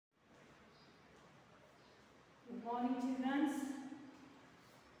morning, children.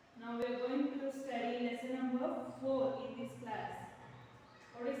 Now we are going to study lesson number 4 in this class.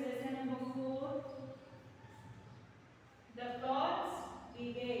 What is lesson number 4? The clothes we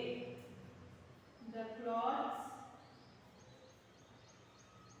wear. The clothes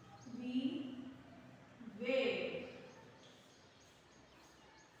we wear.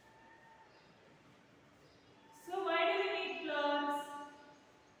 So why do we need clothes?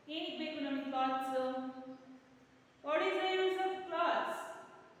 ಏನಕ್ಕೆ ಬೇಕು ನಮಗೆ clothes? What is the use of clothes?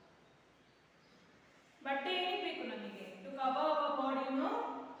 ಬಟ್ಟೆ ಏನಕ್ಕೆ ಬೇಕು ನಮಗೆ? To cover our body, no?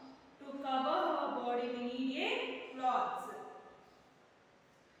 To cover our body we need a clothes.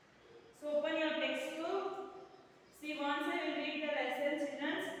 So open your textbook. See, once I will read the lesson,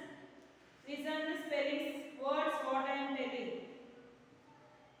 children. Listen the spellings, words what I am telling.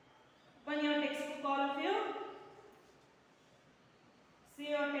 Open your textbook, all of you. See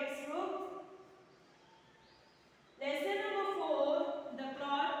your textbook. Lesson number 4, the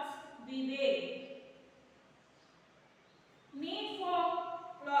clothes we wear. Need for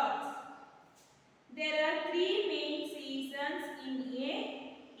clothes. There are 3 main seasons in a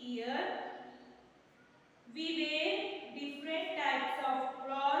year. We wear different types of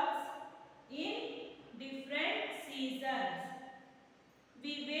clothes in different seasons.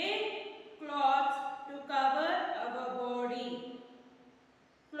 We wear clothes to cover our body.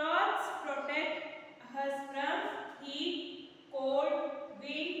 Clothes protect us from heat, cold,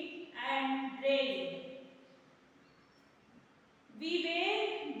 wind and rain. We wear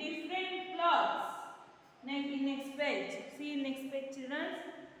different clothes. Next page. See next page, children.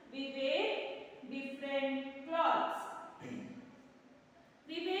 We wear different clothes.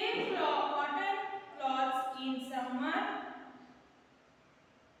 We wear cotton clothes in summer.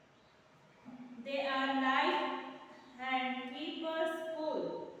 They are light and keep us cool.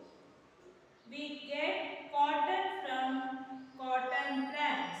 We get cotton from cotton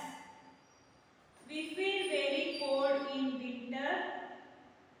plants. We feel very cold in winter.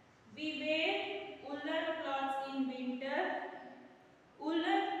 We wear woolen clothes in winter.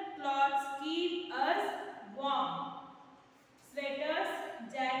 Woolen clothes keep us warm. Sweaters,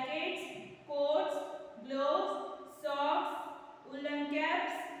 jackets, coats, gloves, socks, woolen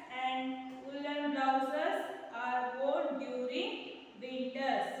caps and woolen blouses are worn during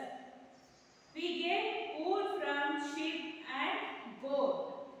winters. We get wool from sheep and goat.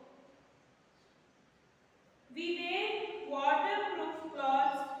 We wear waterproof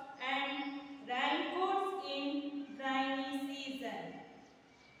clothes and raincoats in rainy season.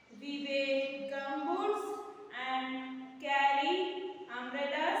 We wear gumboots and carry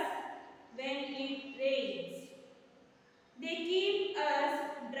umbrellas when it rains. They keep us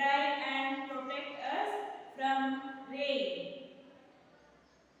dry and protect us from rain.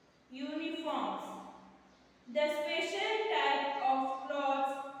 Uniforms. The special type of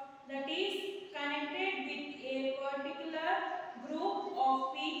clothes that is connected with a particular group of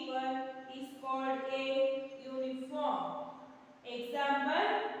people is called a uniform. Example,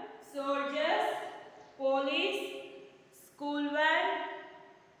 soldiers, police, school van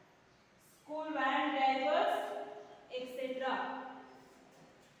drivers, etc.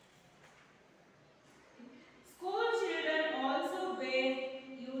 School children also wear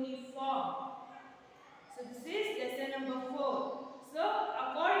uniform. So this is lesson number 4. So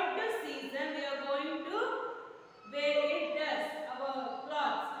according to season we are going to wear a dress, our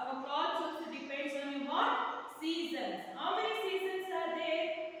clothes. Our clothes also depends on what? Seasons. How many seasons are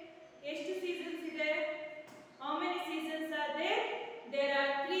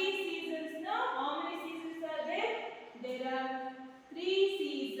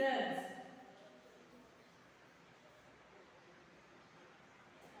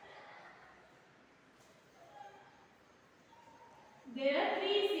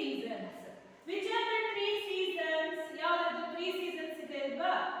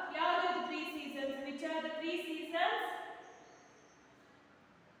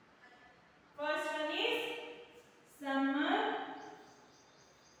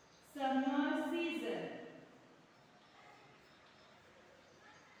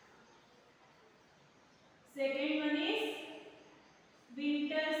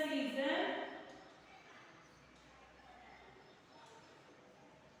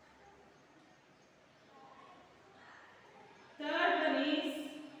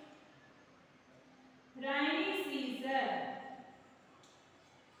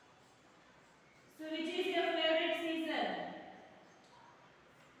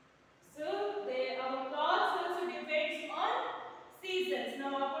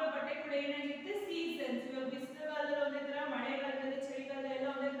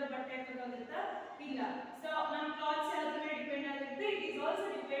ಇಲ್ಲ. So ನಮ್ಮ clothes ಯಾವ್ದ್ರ ಮೇಲೆ depend ಆಗುತ್ತೆ? It is also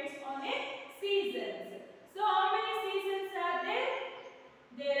depends on a seasons. So how many seasons are there?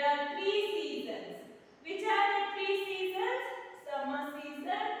 There are 3 seasons. Which are the 3 seasons? Summer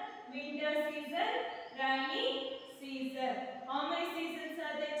season, winter season, rainy season. How many seasons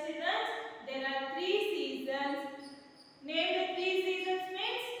are there, children? There are 3 seasons. Name the 3 seasons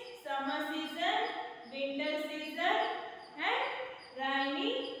means summer season, winter season and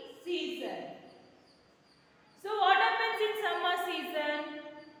rainy season. So what happens in summer season?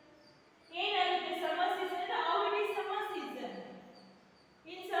 ಏನಾಗುತ್ತೆ summer season? How it is summer season?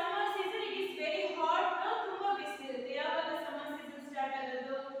 In summer season it is very hot. ತುಂಬಾ ಬಿಸಿಲು ಇರುತ್ತೆ. ಯಾವಾಗ summer season start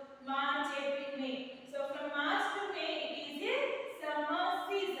ಆಗೋದು? March, April, May. So from March to May it is a summer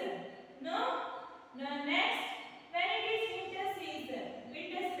season. No? Now next, when it is winter season.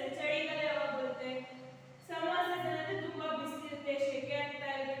 Winter season ಚಳಿಗಾಲ ಯಾವಾಗ ಬರುತ್ತೆ? Summer season ಅಂದ್ರೆ ತುಂಬಾ ಬಿಸಿಲು ಇರುತ್ತೆ, ಶೆಕೆ ಆಗ್ತಾ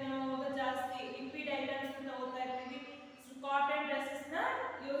ಇರುತ್ತೆ. ನಾವು ಅವಾಗ ಜಾಸ್ತಿ ಲಿಕ್ವಿಡ್ ಐಟಮ್ಸ್ ಅಂತ ತಗೋತಾ ಇರ್ತೀವಿ. ಕಾಟನ್ ಡ್ರೆಸ್ಸಸ್ ನ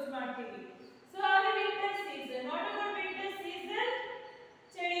ಯೂಸ್ ಮಾಡ್ತೀವಿ. So our winter season. What about winter season?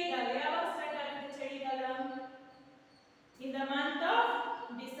 ಚಳಿಗಾಲ ಯಾವಾಗ ಸ್ಟಾರ್ಟ್ ಆಗುತ್ತೆ ಚಳಿಗಾಲ? In the month of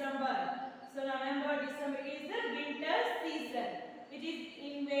December. So November, December is the winter season. It is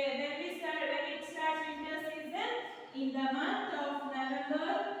in when it starts winter season in the month of November,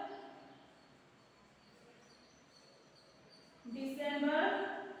 December.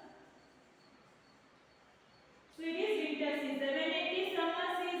 So it is winter season. When it is summer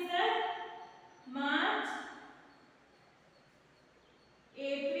season, March,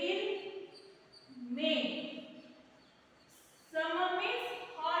 April, May. Summer means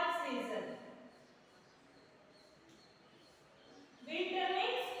hot season. Winter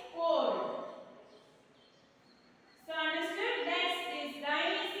means cold. So understood? Next is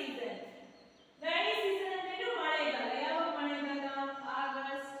rainy season. Rainy season ಅಂದ್ರೆ ಮಳೆಗಾಲ. ಯಾವಾಗ ಮಳೆಗಾಲ?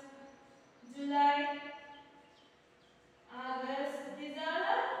 August, July, August. These are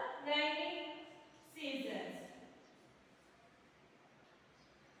the rainy seasons.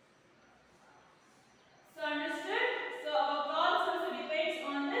 So understood? So our clothes also depends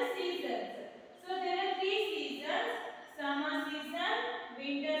on the seasons. So there are 3 seasons: summer season,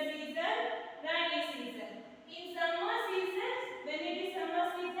 winter season, rainy season. In summer season, when it is summer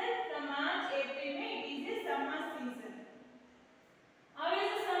season, from March, April, May, it is a summer season. How is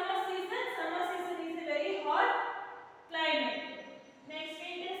the summer season? Summer season is a very hot climate. Next,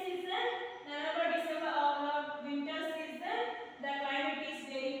 winter season, November, December, or winter season, the climate is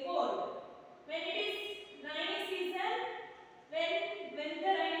very cold. When it is rainy season, when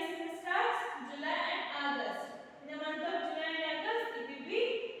the rainy season starts, July and August. In the month of July and August, it will be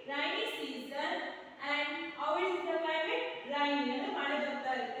rainy season. And how is the climate? Rainy. And the male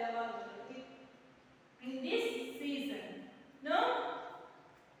barta irutte avagalo in this season. No?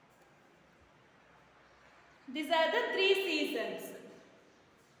 These are the 3 seasons.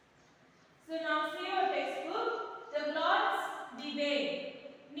 So now see your textbook. The clothes debate.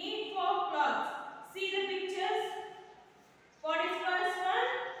 Need for clothes. See the pictures. What is first one?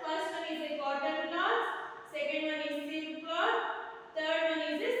 First one is a cotton cloth. Second one is silk cloth. Third one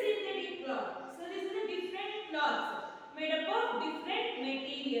is a synthetic cloth. So these are the different cloths made up of different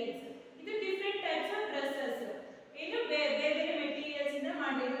materials. These are different types of dresses. ಇನ್ನು ಬೇರೆ ಬೇರೆ materials ಇಂದ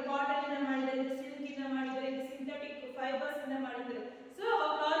ಮಾಡಿದ್ದಾರೆ. Cotton ಇಂದ ಮಾಡಿದ್ದಾರೆ, silk ಇಂದ ಮಾಡಿದ್ದಾರೆ, synthetic fibres ಇಂದ ಮಾಡಿದ್ದಾರೆ. So our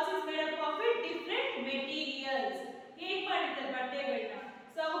clothes is made up of different materials. ಹೇಗೆ ಮಾಡಿದ್ದಾರೆ ಬಟ್ಟೆಗಳನ್ನ?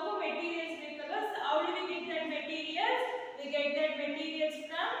 So ಅವಕ್ಕೂ ಮೆಟೀರಿಯಲ್ಸ್ ಬೇಕಲ್ಲ. So how do we get that materials? We get that materials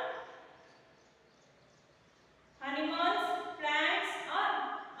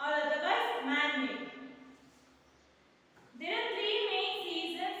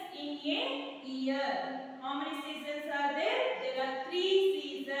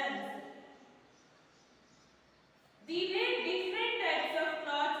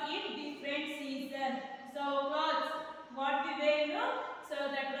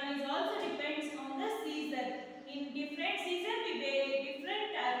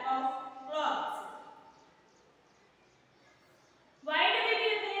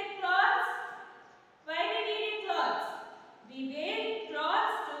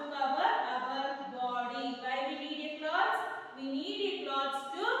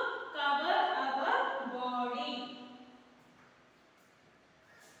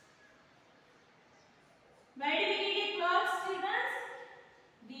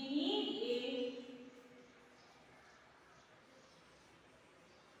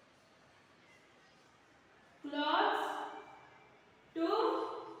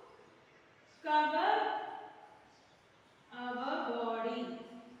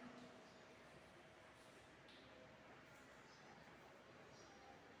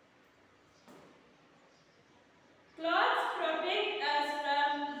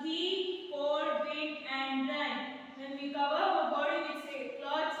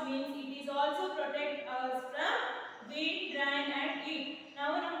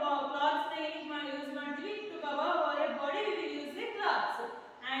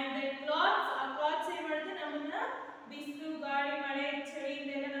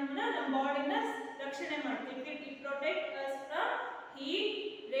ನಮ್ಮ ಬಾಡಿನ ರಕ್ಷಣೆ ಮಾಡುತ್ತೆ. It protect us from heat,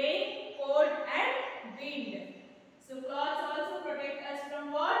 rain, cold and wind. So clothes also protect us from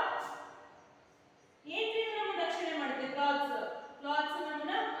what? ಏನ್ರಿಂದ ನಮ್ಮನ್ನ ರಕ್ಷಣೆ ಮಾಡುತ್ತೆ ಕ್ಲಾತ್ಸ್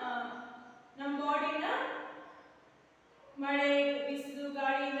ನಮ್ಮನ್ನ ನಮ್ಮ ಬಾಡಿನ ಮಳೆ ಬಿಸಿಲು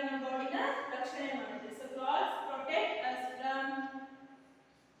ಗಾಳಿಯಿಂದ ನಮ್ಮ ಬಾಡಿನ ರಕ್ಷಣೆ ಮಾಡುತ್ತೆ. So clothes protect us from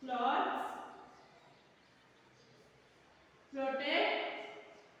clothes protect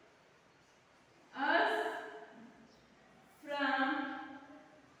us from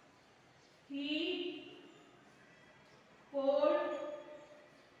heat, cold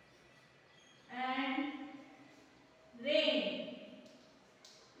and rain.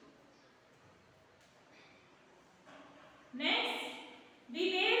 Next, we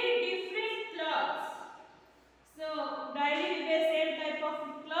wear different clothes. So daily we wear same type of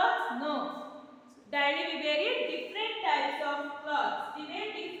clothes? No. Daily we wear different types of clothes. We wear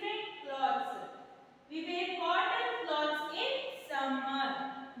different clothes. We wear cotton clothes in summer.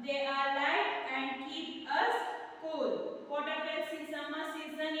 They are light and keep us cool. What happens in summer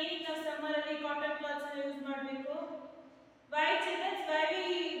season? In the summer we cotton clothes use ಮಾಡಬೇಕು. Why children? Why we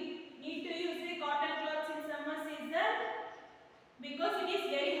need to use the cotton clothes in summer season? Because it is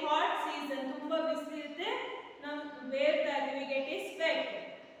very hot season. ತುಂಬಾ ಬಿಸಿಲು ಇರುತ್ತೆ. ನಾವು wear that we get a sweat.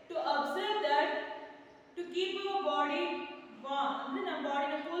 To observe that, to keep our body warm, ಅಂದ್ರೆ ನಮ್ಮ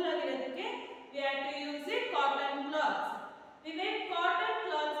ಬಾಡಿನ cool ಆಗಿರೋದಕ್ಕೆ we have to use a cotton cloths. We wear cotton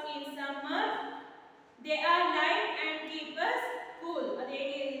cloths in summer. They are light and keep us cool. ಅದು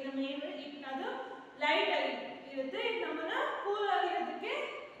ಹೇಗೆ ನಮ್ಮ ಏನು ಅದು light ಆಗಿ ಇರುತ್ತೆ. ನಮ್ಮನ್ನ ಕೂಲ್ ಆಗಿರೋದಕ್ಕೆ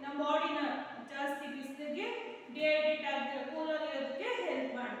ನಮ್ಮ ಬಾಡಿನ ಜಾಸ್ತಿ ಬಿಸಿಲಿಗೆ ಡಿಹೈಡ್ರೇಟ್ ಆಗದೆ ಕೂಲ್ ಆಗಿರೋದಕ್ಕೆ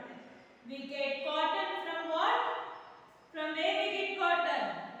ಹೆಲ್ಪ್ ಮಾಡುತ್ತೆ. We get cotton from what? From where we get cotton?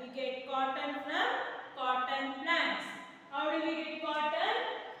 We get cotton from cotton plants. How do we get cotton?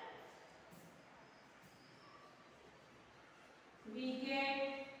 We get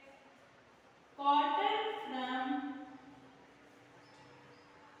cotton from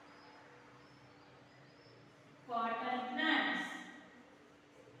cotton plants.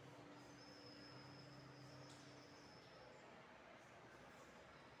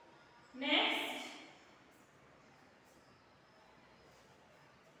 Next,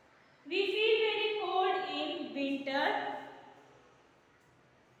 we feel very cold in winter.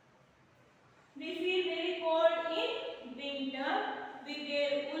 We feel very cold in winter. We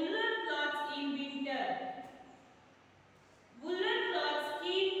wear woolen clothes in winter. Woolen clothes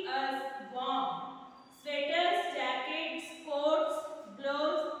keep us warm. Sweaters, jackets, coats,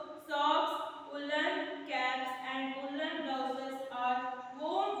 gloves, socks, woolen caps and woolen blouses are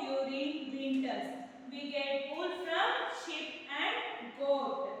worn during winters. We get wool from sheep and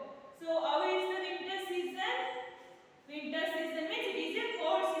goat. So how is the winter season? Winter season means it is a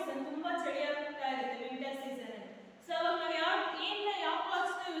cold season. ತುಂಬಾ ಚಳಿ ಆಗ್ತಾ ಇರುತ್ತೆ winter season. So ಅವಾಗ ನಾವು ಯಾವ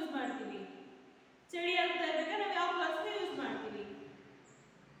clothes use ಮಾಡ್ತೀವಿ? ಚಳಿ ಆಗ್ತಾ ಇದ್ದಾಗ ನಾವು ಯಾವ clothes ಯೂಸ್ ಮಾಡ್ತೀವಿ?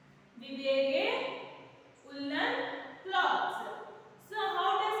 We wear a woolen cloths. So how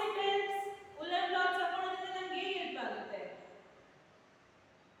does it help? Woolen cloths ಹಾಕೊಳ್ಳೋದ್ರಿಂದ ನಮಗೆ ಹೇಗೆ ಹೆಲ್ಪ್ ಆಗುತ್ತೆ?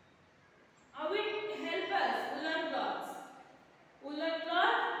 How it help us? Woolen cloths. Woolen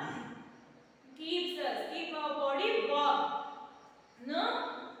cloth keep our body warm. No?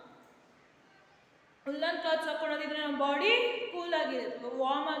 Woolen cloths ಹಾಕೊಳ್ಳೋದ್ರಿಂದ ನಮ್ಮ ಬಾಡಿ ಕೂಲ್ ಆಗಿರುತ್ತೆ,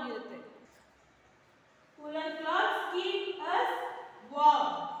 warm ಆಗಿರುತ್ತೆ. Woolen cloths keep us warm.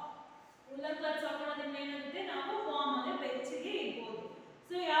 Woolen cloths ಹಾಕೊಳ್ಳೋದ್ರಿಂದ ಏನಾಗುತ್ತೆ? ನಾವು warm ಅಂದ್ರೆ ಬೆಚ್ಚಗೆ ಇರಬಹುದು.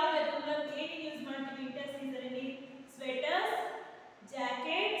 ಸೊ ಯಾವ್ದು woolen ಏನು ಯೂಸ್ ಮಾಡ್ತೀವಿ ವಿಂಟರ್ ಸೀಸನ್ ಅಲ್ಲಿ? Sweaters,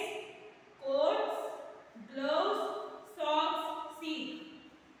 jackets, coats, gloves, socks. See,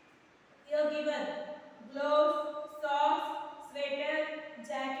 here given gloves, socks, sweater,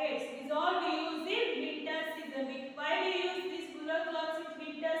 jackets. These all we use in winter season. Why we use these woolen clothes in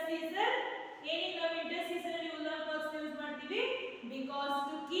winter season? In the winter season we woolen clothes use ಮಾಡ್ತೀವಿ because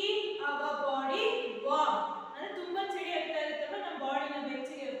to keep our body warm. ಅಂದ್ರೆ ತುಂಬಾ ಚಳಿ ಆಗ್ತಾ ಇರುತ್ತಲ್ಲ ನಮ್ಮ ಬಾಡಿನ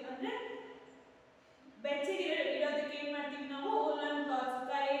ಬೆಚ್ಚಗೆ ಅಂದ್ರೆ ಬೆಚ್ಚಗೆ ಇಡೋದಕ್ಕೆ ಏನು ಮಾಡ್ತೀವಿ ನಾವು? woolen cloths,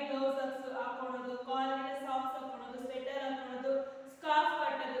 ಕೈ ಗ್ಲೌಸ್ ಹಾಕೊಳ್ಳೋದು, ಕಾಲಿಗೆ ಸಾಕ್ಸ್ ಹಾಕೊಳ್ಳೋದು, ಸ್ವೆಟರ್ ಹಾಕೊಳ್ಳೋದು, ಸ್ಕಾರ್ಫ್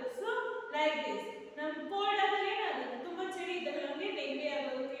ಕಟ್ಟೋದು. So like this. ನಮ್ ಕೋಲ್ಡ್ ಆದಾಗ ಏನಾಗುತ್ತೆ? ತುಂಬಾ ಚಳಿ ಇದ್ದಾಗ ನಮಗೆ ನೆಗಡಿ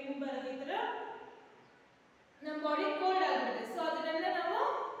ಆಗೋದು, ಕೆಮ್ಮು ಬರೋದು, ಈ ತರ ನಮ್ಮ ಬಾಡಿ ಕೋಲ್ಡ್ ಆಗುತ್ತೆ. ಸೊ ಅದನ್ನೆಲ್ಲ ನಾವು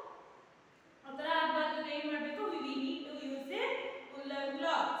ಆ ತರ ಆಗಬಾರ್ದು ಏನು ಮಾಡಬೇಕು? we need to use a woolen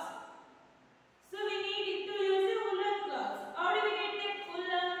cloths. So we need to use a woolen cloths. How do we get that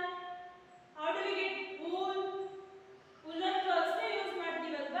woolen? How do we get wool? Woolen cloths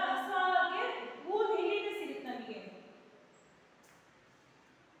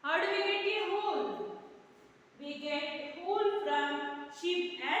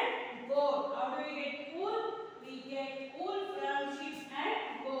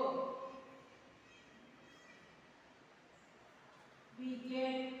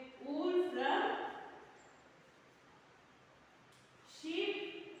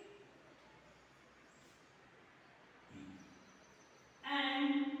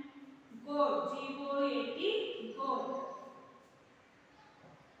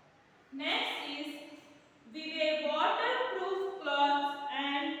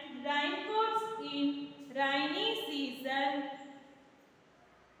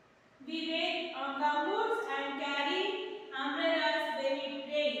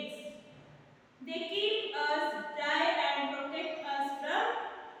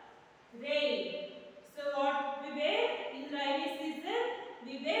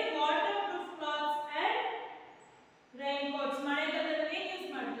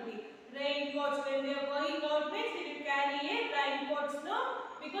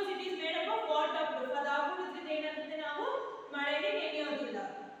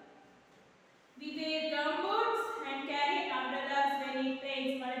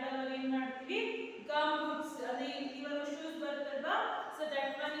So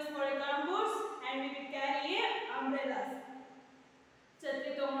that one is for a gumboot and we will carry a umbrellas.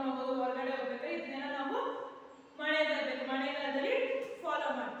 ಛತ್ರಿ ತಗೊಂಡು ಹೋಗೋದು ಹೊರಗಡೆ ಹೋಗ್ಬೇಕಾದ್ರೆ ಇದನ್ನೆಲ್ಲ ನಾವು ಮಳೆ ಬರಬೇಕು ಮಳೆಗಾಲದಲ್ಲಿ ಫಾಲೋ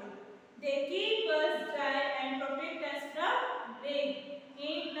ಮಾಡ್ತೀವಿ. They keep us dry and protect us from rain.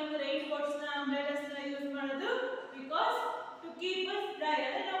 ಏನ್ ನಾವು ರೈನ್ ಕೋಟ್ಸ್ ನ umbrellas ನ ಯೂಸ್ ಮಾಡೋದು because to keep us dry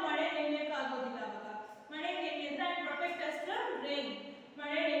ಅಂದ್ರೆ ನಾವು ಮಳೆ ನೆನೆಯಕ್ಕೆ ಆಗೋದಿಲ್ಲ ಅವಾಗ ಮಳೆ ನೆನೆದ್ರೆ and protect us from rain.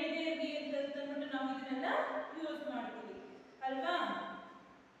 ಮಳೆ ನೆನೆದೇ ಇರಲಿ ಅಂತ ಅಂದ್ಬಿಟ್ಟು ನಾವು ಇದನ್ನೆಲ್ಲ ಯೂಸ್ ಮಾಡ್ತೀವಿ ಅಲ್ವಾ.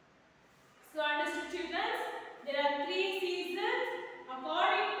 So understood children, there are 3 seasons.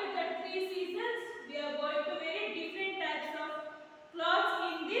 According to the 3 seasons, we are going to wear different types of clothes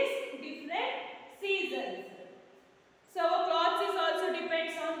in these different seasons. So clothes is also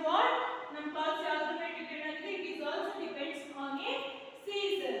depends on what? Nam clothes also depend on it is also depends on a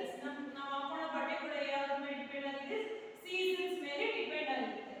seasons. Nam apna bade kuda yadar ಮೇಲೆ depend ಆಗಿದೆ seasons ಮೇಲೆ depend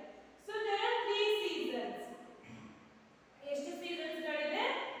ಆಗಿದೆ. So there are 3 seasons. ಎಷ್ಟು seasons ಗಳಿವೆ?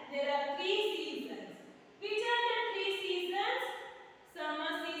 There are 3 seasons. Which are the 3 seasons?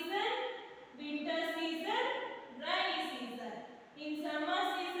 Summer season, winter season, rainy season. In summer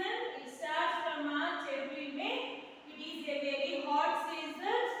season, it starts from March, April, May. It is a very hot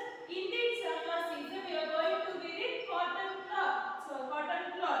season. In this summer season, we are going to wear cotton cloth. So cotton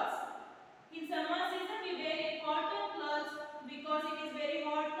cloths. In summer season, we wear a cotton cloths because it is very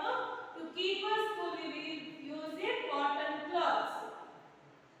hot now. To keep us cool, we will use a cotton cloths.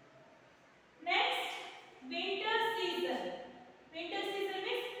 Next, winter season. Winter season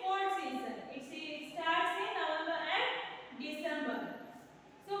means cold season. It starts in November and December.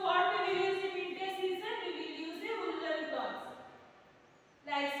 So what we will use in winter season? We will use a woolen cloths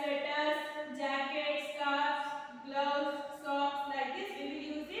like sweaters, jackets, scarves, gloves, socks like this. We will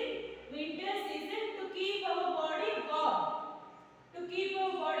use in winter season to keep our body warm. To keep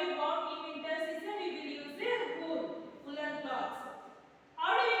our body warm in winter season, we will use a woolen cloths. How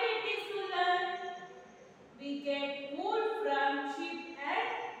do we get this woolen? We get wool from sheep and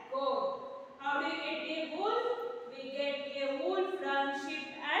goat. How do we get a wool? We get a wool from sheep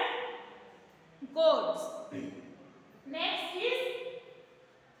and goats. Next is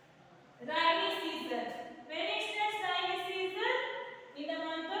rainy season. When it starts rainy season? In the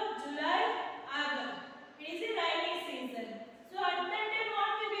month of July, August. It is a rainy season. So at that time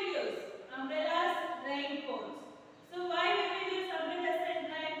what we will use? Umbrellas, raincoats. So why we will use umbrellas and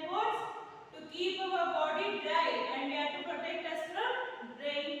raincoats? To keep our body dry and we have to protect us from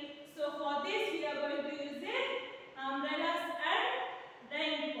rain. So for this we are going to use a umbrellas and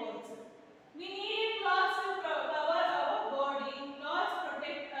raincoats. We need clothes to cover our body. Clothes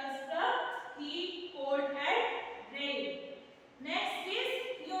protect us from heat, cold and rain. Next is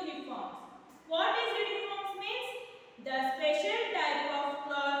uniforms. What is uniforms means? The special type of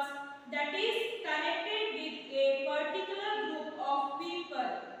clothes that is connected with a particular group of people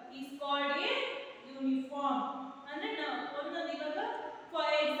is called a uniform. And then for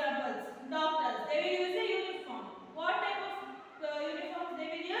examples, doctors, they will use a uniform. What type of uniform they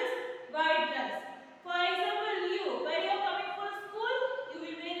will use? White dress. For example, you, when you are coming for school, you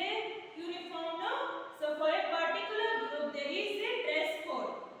will wear a uniform now. So for a particular group, there is a dress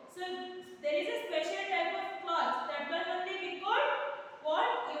code. So there is a special type of cloth that will only be called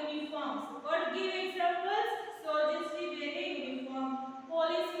what? Uniforms. What give examples? Soldiers will wear a uniform.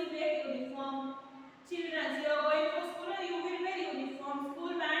 Police will wear uniform. Children, you are going to school, you will wear uniform.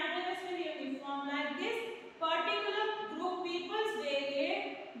 School van drivers will wear uniform. Like this, particular group people wear a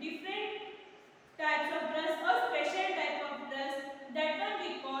different types of dress or special type of dress. That one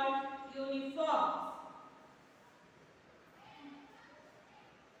we call uniform.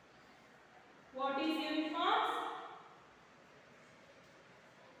 What is uniforms?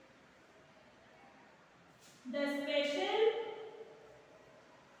 The special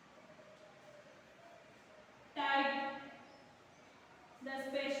type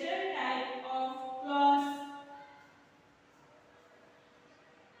of cloth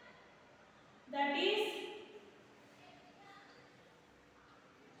that is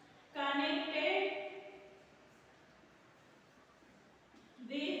connected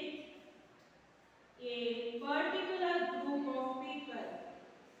with a particular group of people.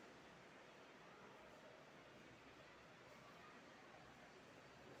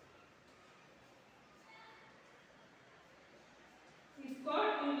 It's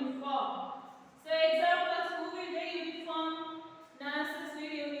called uniform. So examples, who will wear uniform? Nurses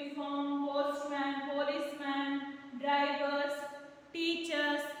wear uniform, postman, policeman, drivers,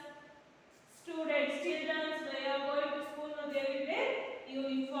 teachers, students, children. They are going to school now, they will wear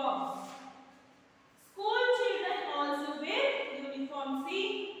uniform. School children also wear uniform. See,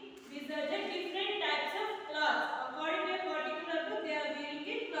 these are the different types of clothes. According to a particular group, they are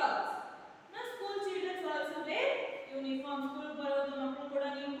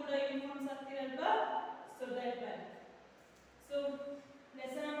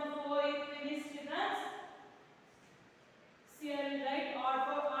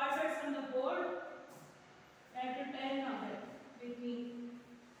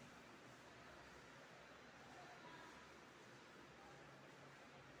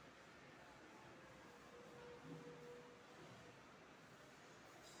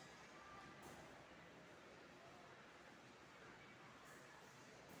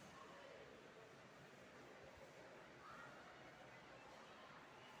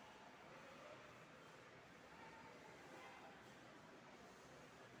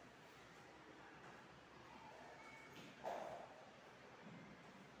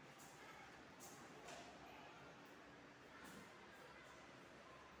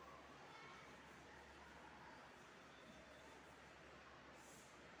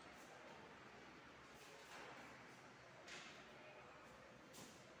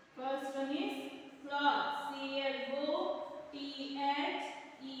cloth. C-L-O-T-H-E-S.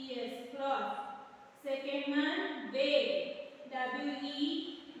 Cloth. Second one, wave. W-E-A-R.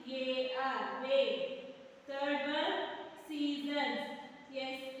 Wave. Third one, seasons.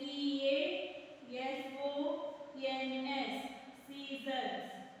 S-E-A-S-O-N-S. Seasons.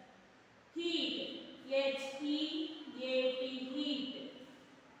 Heat. H-E-A-T. Heat.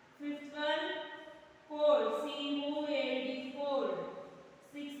 Fifth one, cold. C-O-L-D. Cold.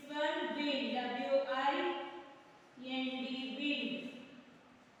 Sixth one, wind. W-I-N-D. Wind.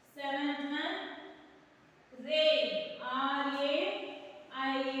 Seventh one, rain. R-A-I-N.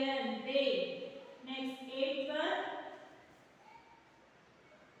 Rain. Next, eighth one,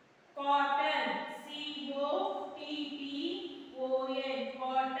 cotton. C-O-T-T-O-N.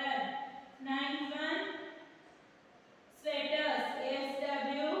 Cotton. Ninth one, sweaters.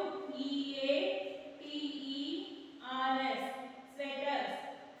 S-W-E-A-T-E-R-S. Sweaters.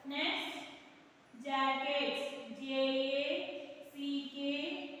 Next, jackets. J-A-C-K-E-T-S.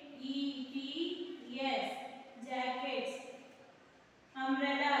 Jackets.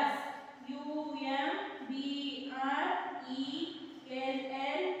 Umbrellas. U-M-B-R-E-L-L-A-S.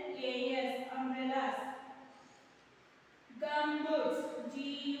 Umbrellas. Gumboots.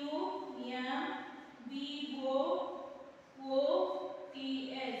 G-U-M-B-O-O-T-S.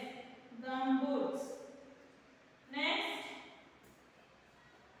 Gumboots. Next,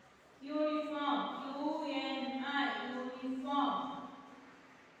 uniform. U-N-I. Uniform.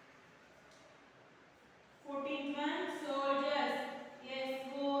 14th one, soldiers.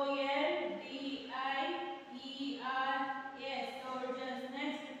 S-O-L-D-I-E-R-S. Soldiers.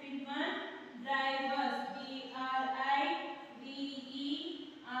 Next, 15th one, drivers. D-R-I-V-E-R-S.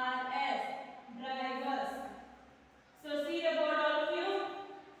 Drivers. So see the board, all of you.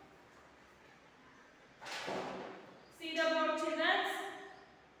 See the board, children.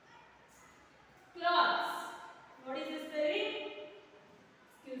 Cloths. What is the spelling?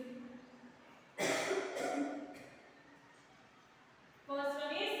 Excuse me. First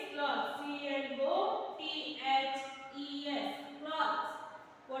one is cloth. C-L-O-T-H-E-S. Cloth.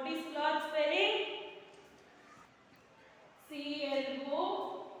 What is cloth spelling? C-L-O-T-H-E-S.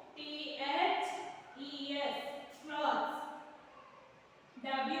 Cloth.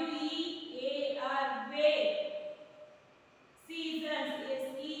 W-E-A-R. Wave. Seasons.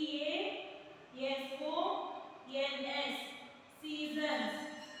 S-E-A-S-O-N-S. Seasons.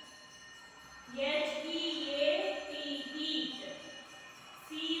 H-E-A-T. Heat.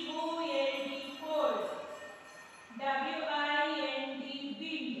 C-O-L-D. Cold. W-I-N-D.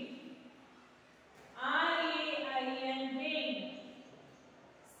 Wind. R-A-I-N. Rain.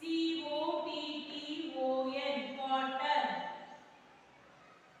 C-O-T-T-O-N. Cotton.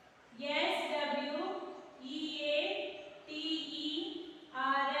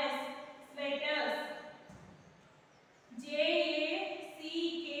 S-W-E-A-T-E-R-S. Sweaters.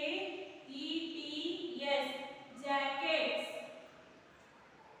 J-A-C-K-E-T-S. Jackets.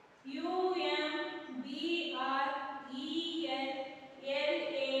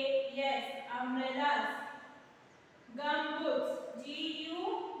 U-M-B-R-E-L-L-A-S. Umbrellas. Gumboots.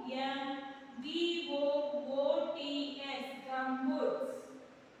 G-U-M-B-O-O-T-S. Gumboots.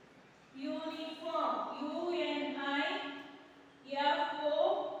 Uniform. U-N